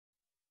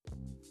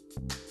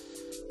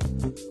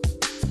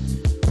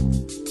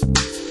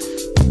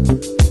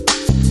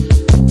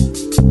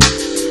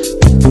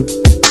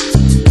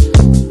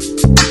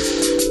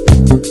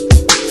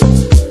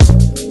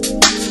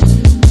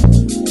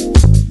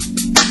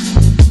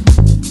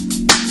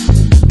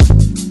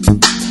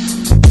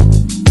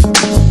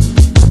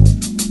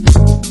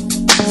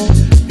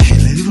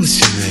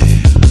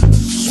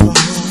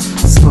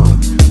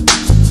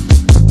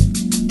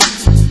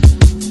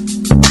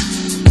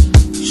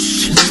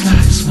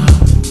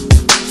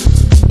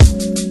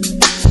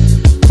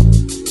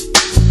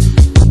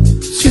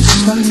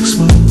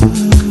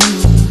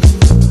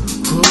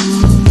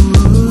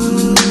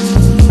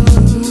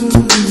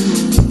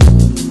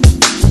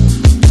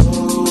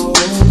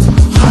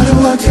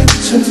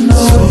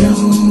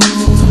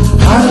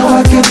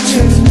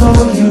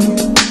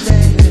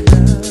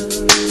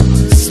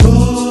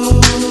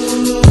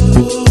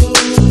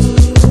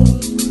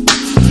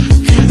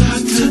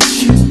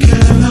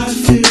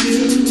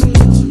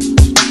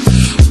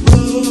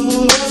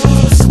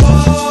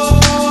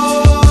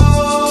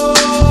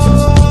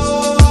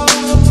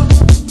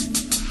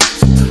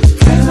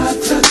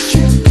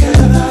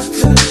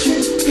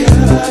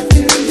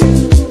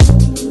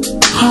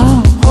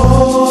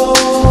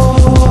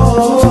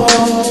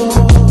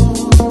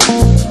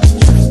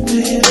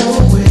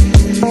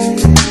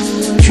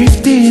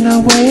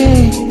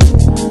Away,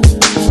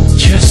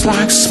 just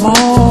like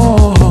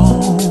small.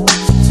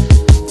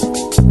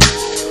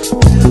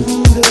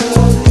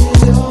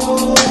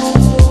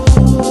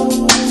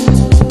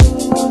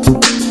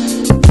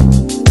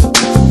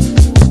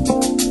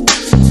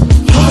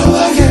 How do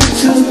I get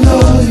to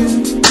know you?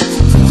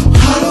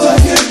 How do I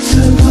get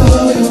to know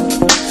you?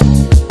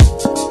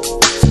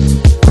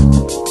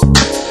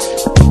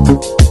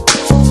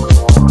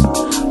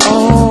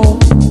 Oh,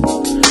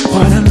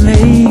 what a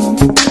name,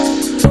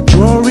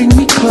 drawing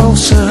me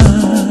closer,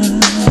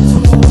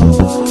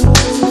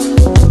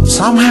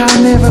 somehow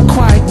never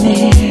quite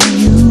near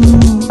you,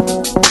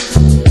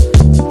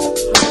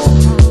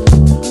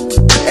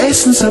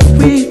 essence of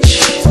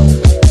which,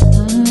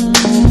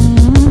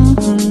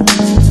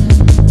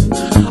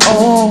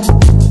 oh,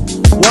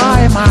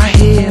 why am I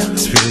here?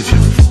 It's really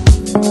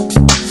beautiful,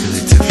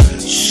 really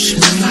different.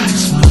 Just like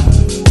smoke.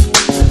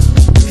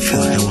 I feel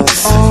like I want to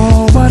sing.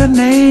 Oh, what a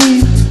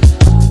name,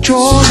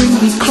 drawing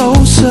me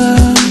closer,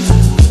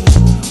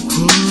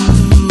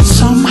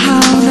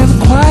 somehow never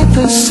quite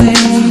the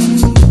same.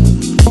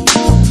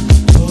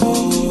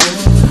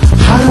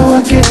 How do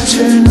I get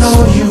to know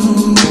you?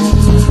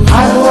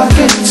 How do I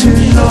get to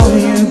know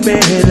you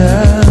better?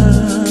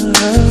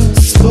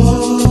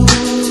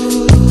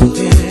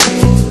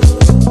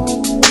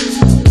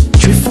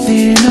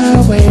 Drifting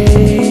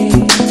away,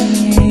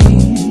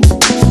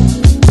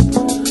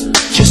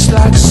 just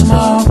like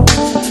smoke.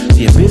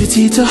 The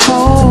ability to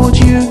hold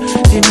you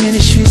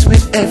diminishes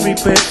with every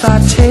breath I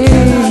take.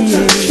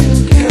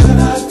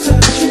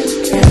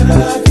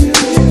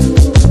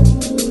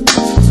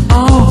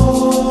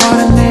 Oh, what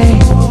a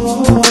name,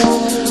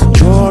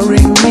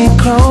 drawing me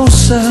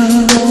closer,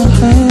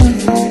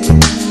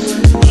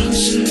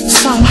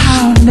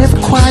 somehow never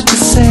quite the